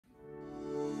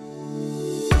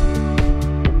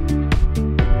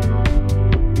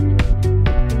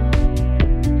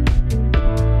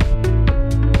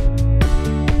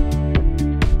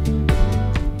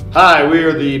Hi, we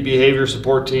are the behavior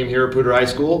support team here at Poudre High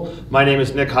School. My name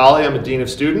is Nick Holly. I'm a Dean of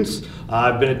Students.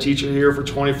 I've been a teacher here for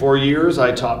 24 years.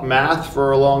 I taught math for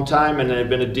a long time, and I've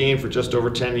been a Dean for just over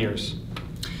 10 years.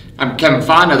 I'm Kevin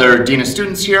Faugh, another Dean of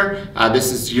Students here.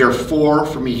 This is year 4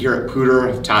 for me here at Poudre.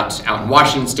 I've taught out in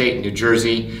Washington State, New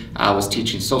Jersey. I was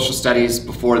teaching social studies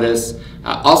before this.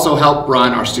 Also helped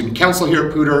run our student council here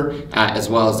at Poudre, as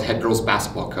well as the head girls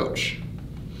basketball coach.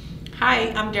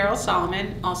 Hi, I'm Daryl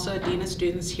Solomon, also a Dean of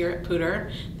Students here at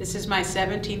Poudre. This is my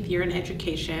 17th year in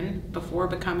education. Before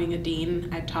becoming a Dean,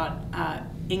 I taught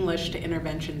English to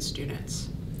intervention students.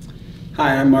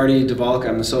 Hi, I'm Marty DeValk.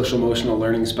 I'm the Social Emotional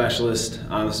Learning Specialist.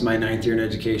 This is my 9th year in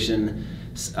education,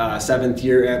 7th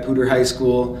year at Poudre High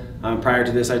School. Prior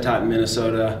to this, I taught in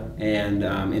Minnesota and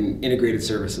in integrated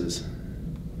services.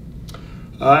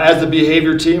 As the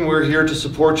behavior team, we're here to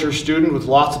support your student with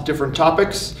lots of different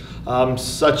topics,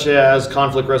 such as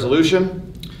conflict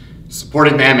resolution,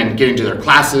 supporting them in getting to their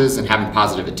classes and having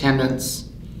positive attendance,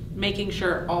 making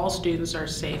sure all students are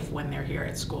safe when they're here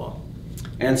at school,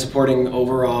 and supporting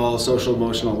overall social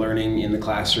emotional learning in the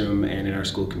classroom and in our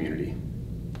school community.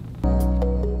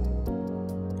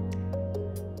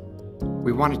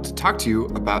 We wanted to talk to you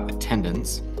about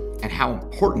attendance and how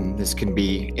important this can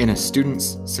be in a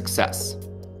student's success.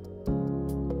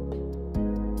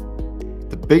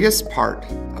 The biggest part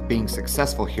of being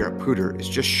successful here at Poudre is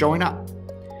just showing up.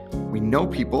 We know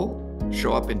people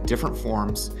show up in different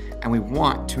forms, and we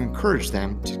want to encourage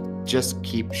them to just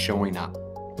keep showing up.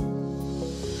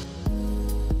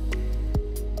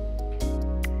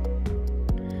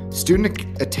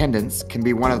 Student attendance can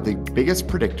be one of the biggest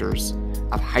predictors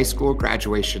of high school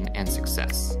graduation and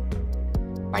success.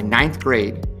 By 9th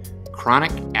grade,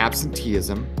 chronic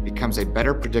absenteeism becomes a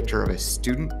better predictor of a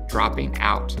student dropping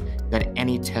out than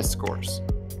any test scores.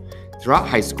 Throughout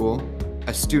high school,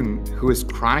 a student who is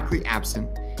chronically absent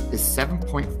is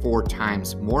 7.4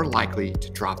 times more likely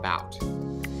to drop out.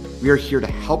 We are here to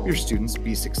help your students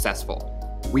be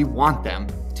successful. We want them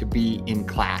to be in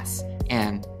class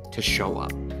and to show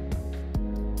up.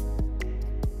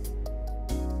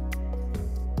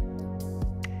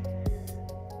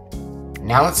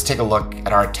 Now let's take a look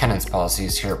at our attendance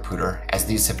policies here at Poudre, as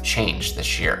these have changed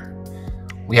this year.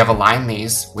 We have aligned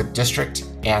these with district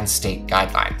and state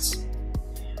guidelines.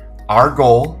 Our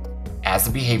goal as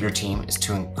the behavior team is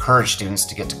to encourage students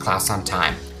to get to class on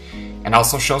time and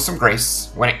also show some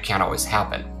grace when it can't always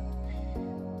happen.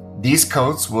 These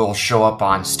codes will show up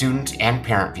on student and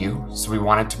parent view, so we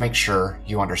wanted to make sure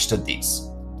you understood these.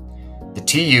 The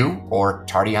TU, or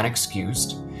tardy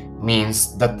unexcused,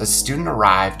 means that the student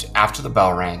arrived after the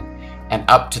bell rang and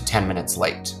up to 10 minutes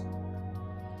late.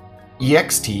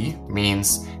 EXT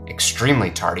means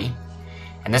extremely tardy,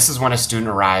 and this is when a student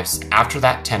arrives after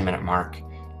that 10-minute mark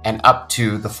and up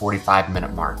to the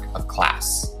 45-minute mark of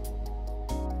class.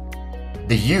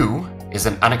 The U is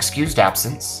an unexcused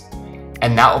absence,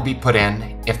 and that will be put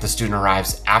in if the student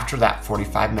arrives after that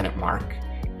 45-minute mark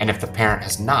and if the parent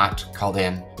has not called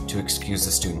in to excuse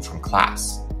the student from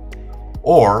class,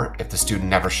 or if the student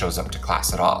never shows up to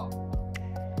class at all.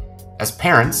 As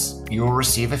parents, you will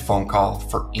receive a phone call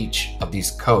for each of these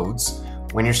codes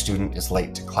when your student is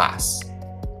late to class.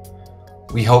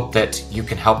 We hope that you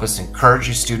can help us encourage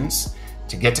your students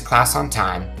to get to class on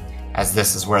time, as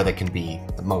this is where they can be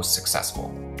the most successful.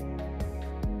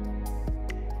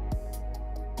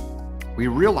 We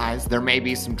realize there may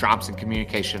be some drops in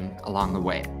communication along the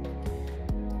way.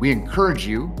 We encourage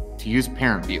you to use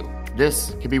Parent View.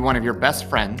 This can be one of your best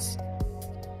friends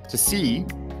to see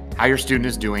how your student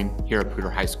is doing here at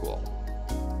Poudre High School.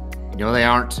 You know they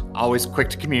aren't always quick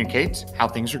to communicate how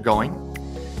things are going,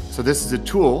 so this is a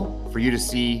tool for you to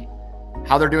see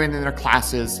how they're doing in their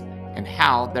classes and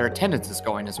how their attendance is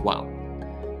going as well.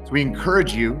 So we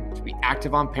encourage you to be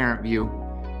active on Parent View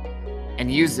and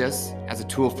use this as a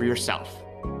tool for yourself.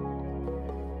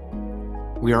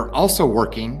 We are also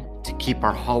working to keep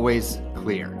our hallways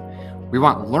clear. We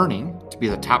want learning to be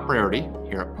the top priority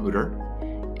here at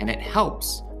Poudre, and it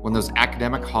helps when those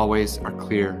academic hallways are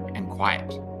clear and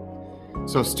quiet.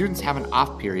 So if students have an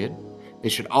off period, they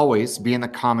should always be in the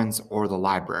commons or the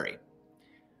library.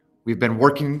 We've been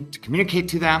working to communicate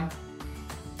to them,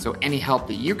 so any help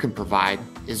that you can provide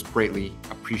is greatly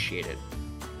appreciated.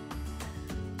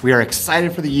 We are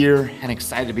excited for the year and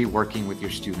excited to be working with your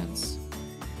students.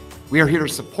 We are here to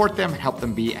support them and help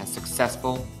them be as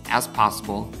successful as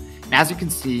possible. And as you can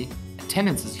see,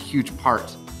 attendance is a huge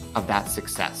part of that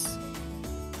success.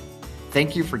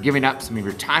 Thank you for giving up some of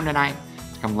your time tonight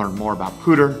to come learn more about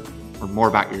Poudre, learn more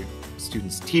about your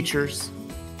students' teachers.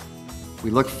 We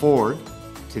look forward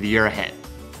to the year ahead.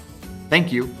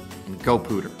 Thank you, and go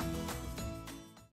Poudre.